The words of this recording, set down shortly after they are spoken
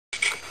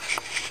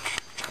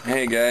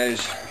Hey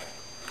guys,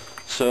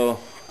 so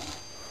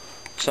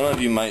some of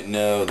you might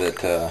know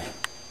that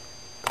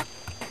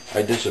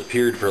I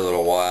disappeared for a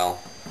little while.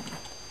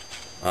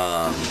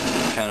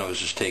 Kind of was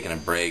just taking a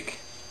break.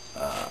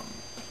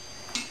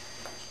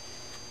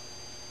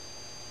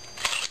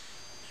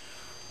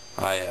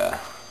 I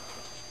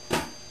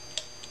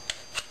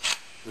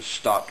just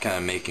stopped kind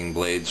of making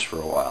blades for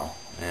a while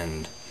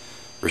and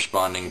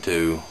responding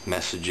to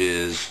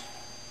messages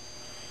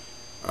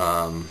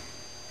and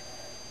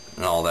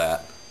all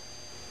that.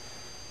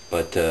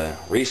 But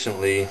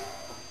recently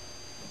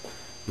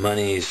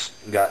money's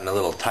gotten a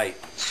little tight,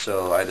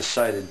 so I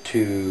decided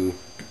to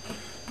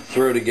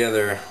throw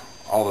together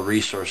all the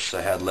resources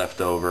I had left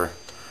over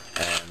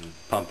and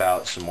pump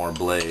out some more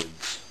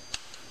blades.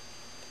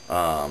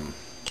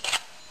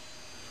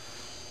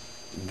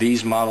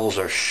 These models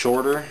are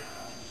shorter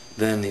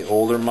than the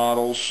older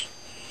models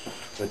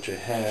that you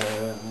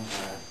have.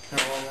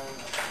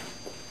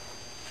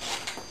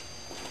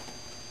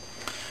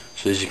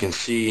 So as you can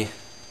see,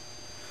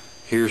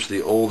 here's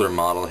the older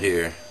model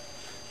here.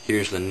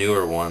 Here's the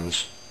newer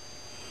ones.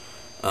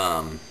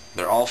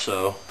 They're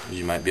also, as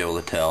you might be able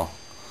to tell,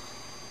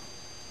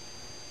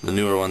 the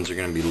newer ones are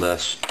going to be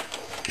less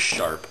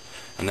sharp,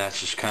 and that's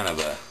just kind of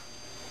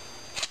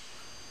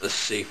a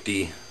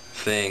safety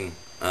thing.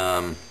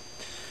 I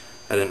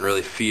didn't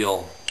really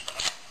feel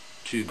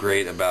too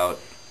great about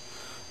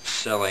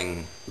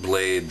selling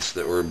blades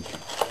that were,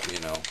 you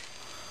know,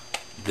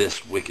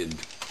 this wicked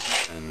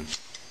and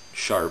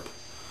sharp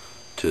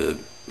to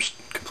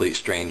complete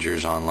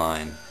strangers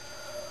online.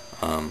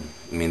 I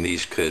mean,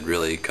 these could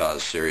really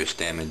cause serious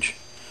damage.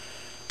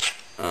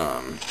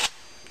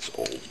 It's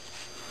old.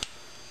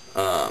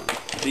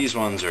 These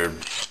ones are,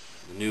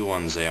 the new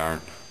ones, they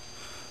aren't,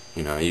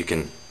 you know, you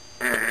can,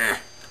 they're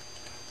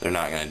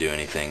not going to do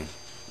anything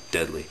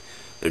deadly.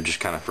 They're just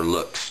kind of for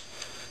looks.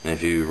 And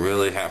if you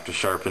really have to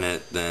sharpen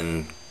it,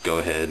 then go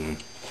ahead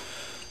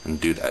and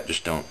do that.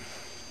 Just don't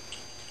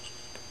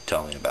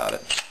tell me about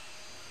it.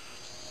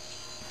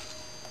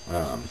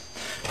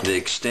 They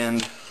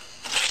extend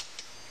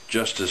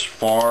just as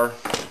far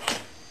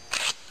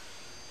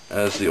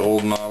as the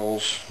old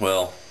models.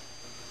 Well,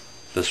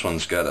 this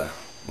one's got a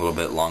little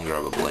bit longer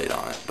of a blade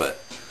on it,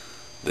 but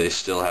they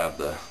still have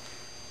the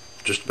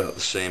just about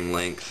the same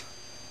length,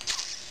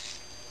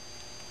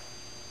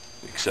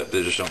 except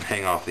they just don't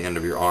hang off the end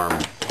of your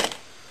arm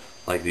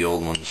like the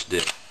old ones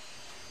did.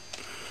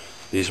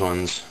 These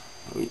ones,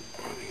 you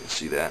can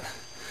see that,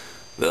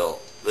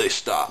 they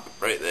stop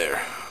right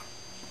there.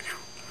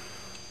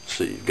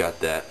 So you've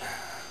got that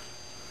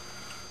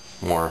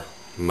more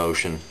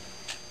motion.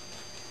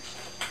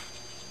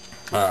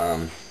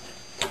 And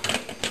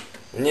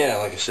yeah,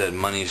 like I said,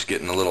 money's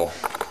getting a little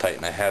tight,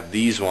 and I have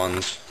these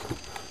ones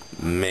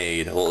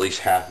made, well, at least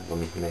half of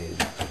them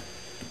made.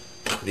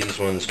 These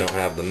ones don't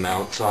have the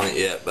mounts on it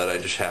yet, but I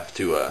just have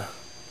to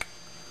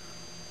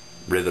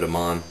rivet them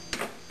on.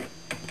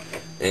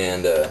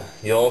 And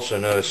you'll also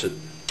notice that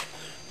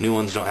new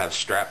ones don't have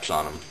straps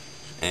on them,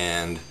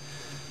 and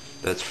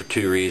that's for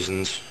two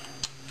reasons.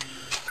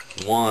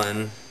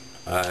 One,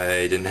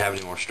 I didn't have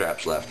any more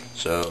straps left,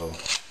 so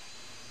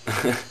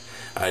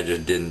I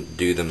just didn't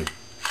do them.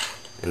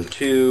 And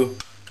two,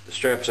 the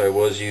straps I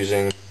was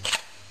using,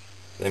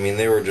 I mean,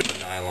 they were just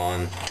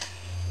nylon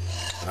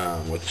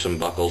with some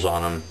buckles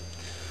on them.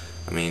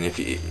 I mean, if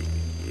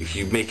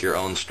you make your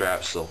own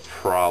straps, they'll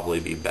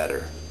probably be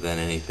better than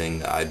anything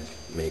that I'd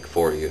make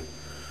for you.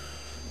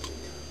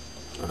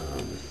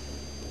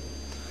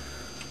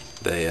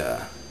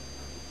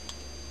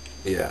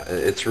 Yeah,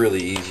 it's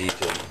really easy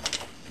to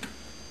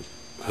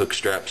hook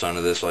straps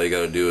onto this. All you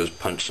gotta do is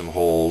punch some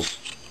holes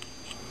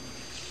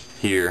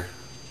here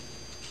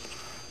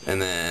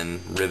and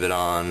then rivet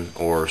on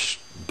or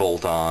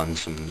bolt on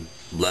some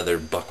leather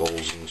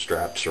buckles and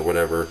straps or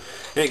whatever,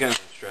 any kind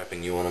of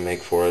strapping you want to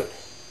make for it.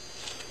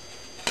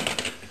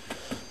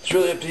 It's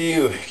really up to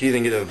you. You can either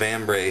get a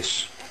van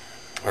brace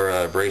or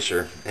a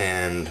bracer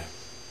and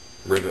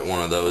rivet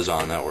one of those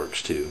on. That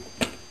works too.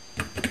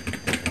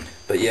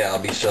 But yeah, I'll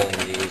be selling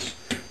these.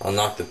 I'll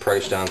knock the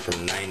price down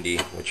from $90,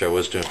 which I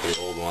was doing for the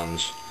old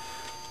ones,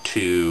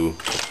 to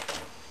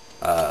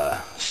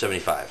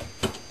 $75.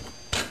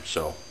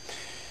 So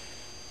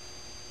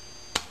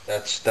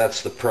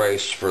that's the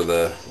price for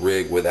the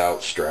rig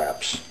without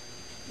straps,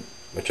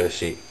 which I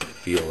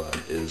feel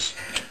is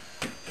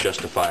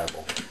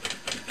justifiable.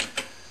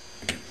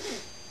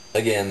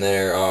 Again,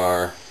 there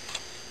are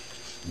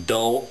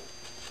dull,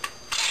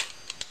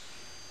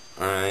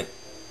 alright,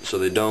 so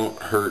they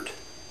don't hurt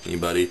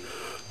anybody.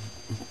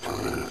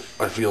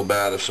 I feel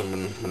bad if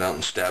someone went out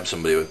and stabbed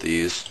somebody with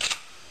these.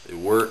 They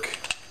work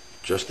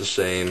just the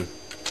same.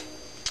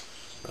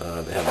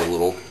 They have a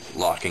little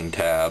locking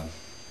tab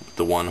with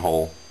the one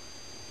hole.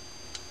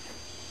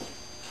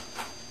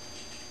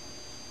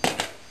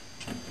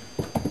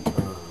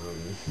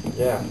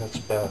 Yeah, that's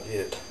about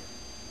it.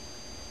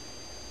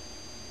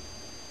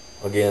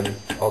 Again,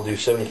 I'll do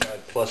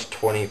 $75 plus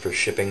 $20 for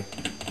shipping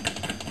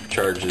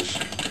charges.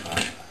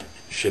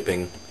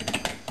 Shipping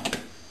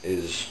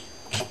is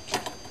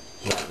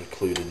not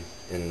included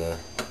in the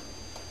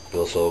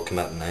bill, so it'll come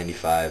out to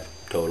 $95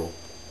 total.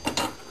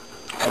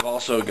 I've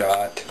also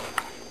got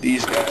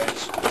these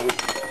guys. Oh,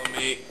 follow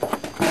me.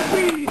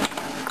 Whee!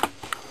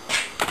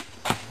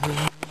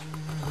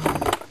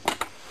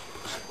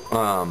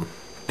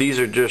 These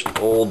are just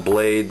old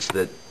blades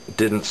that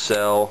didn't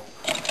sell.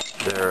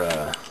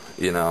 They're,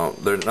 you know,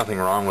 there's nothing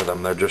wrong with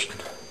them. They're just,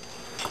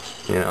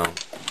 you know,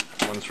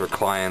 ones for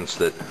clients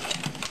that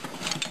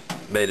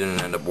they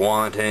didn't end up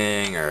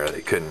wanting, or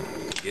they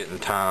couldn't get in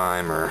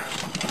time, or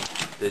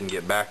didn't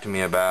get back to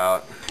me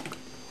about.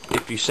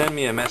 If you send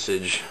me a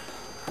message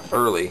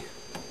early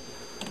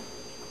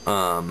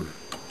and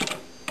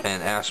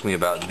ask me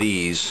about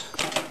these,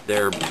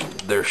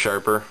 they're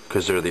sharper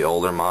because they're the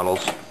older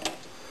models,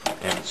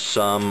 and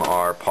some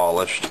are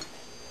polished,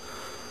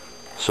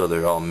 so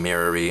they're all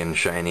mirrory and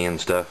shiny and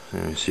stuff.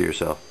 And you see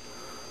yourself.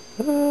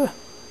 Where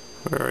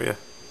are you?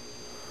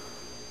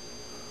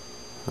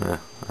 I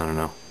don't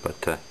know,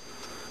 but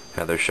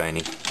yeah, they're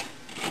shiny.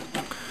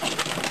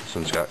 This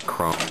one's got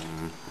chrome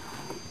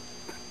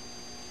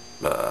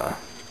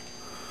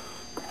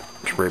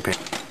spray paint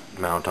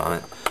mount on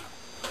it.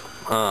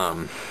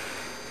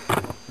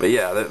 But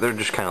yeah, they're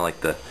just kind of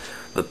like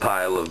the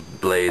pile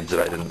of blades that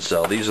I didn't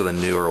sell. These are the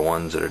newer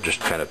ones that are just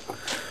kind of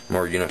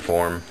more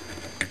uniform.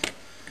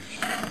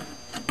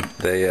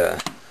 They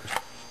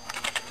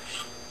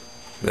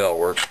all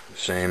work the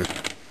same.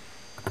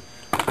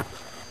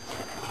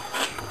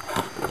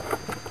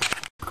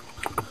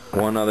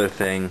 One other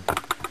thing,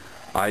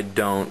 I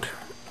don't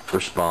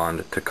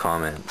respond to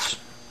comments.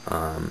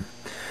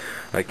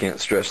 I can't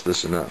stress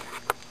this enough.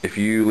 If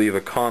you leave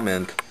a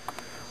comment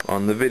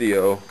on the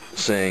video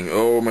saying,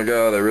 "Oh my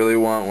god, I really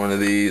want one of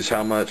these,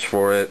 how much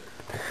for it?"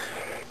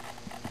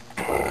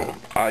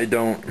 I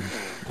don't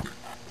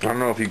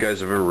know if you guys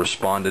have ever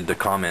responded to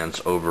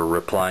comments over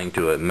replying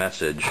to a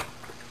message.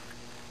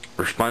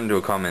 Responding to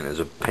a comment is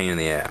a pain in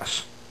the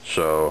ass,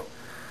 so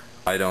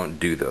I don't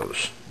do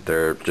those.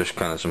 They're just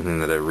kind of something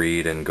that I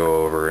read and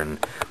go over,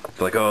 and if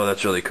like, oh,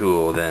 that's really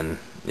cool, then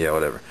yeah,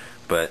 whatever.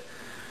 But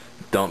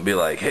don't be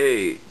like,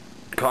 hey,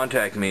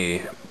 contact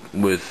me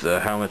with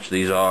how much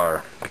these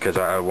are, because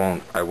I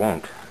won't.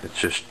 It's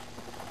just,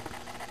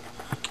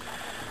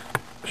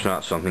 it's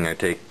not something I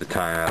take the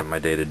time out of my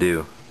day to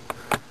do.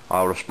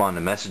 I'll respond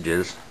to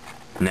messages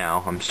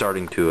now. I'm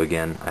starting to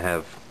again. I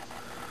have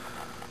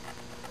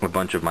a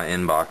bunch of my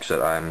inbox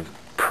that I'm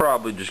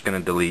probably just going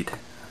to delete.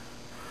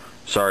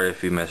 Sorry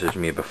if you messaged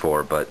me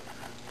before, but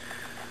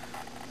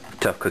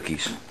tough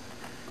cookies.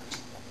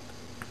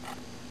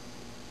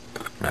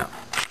 Yeah.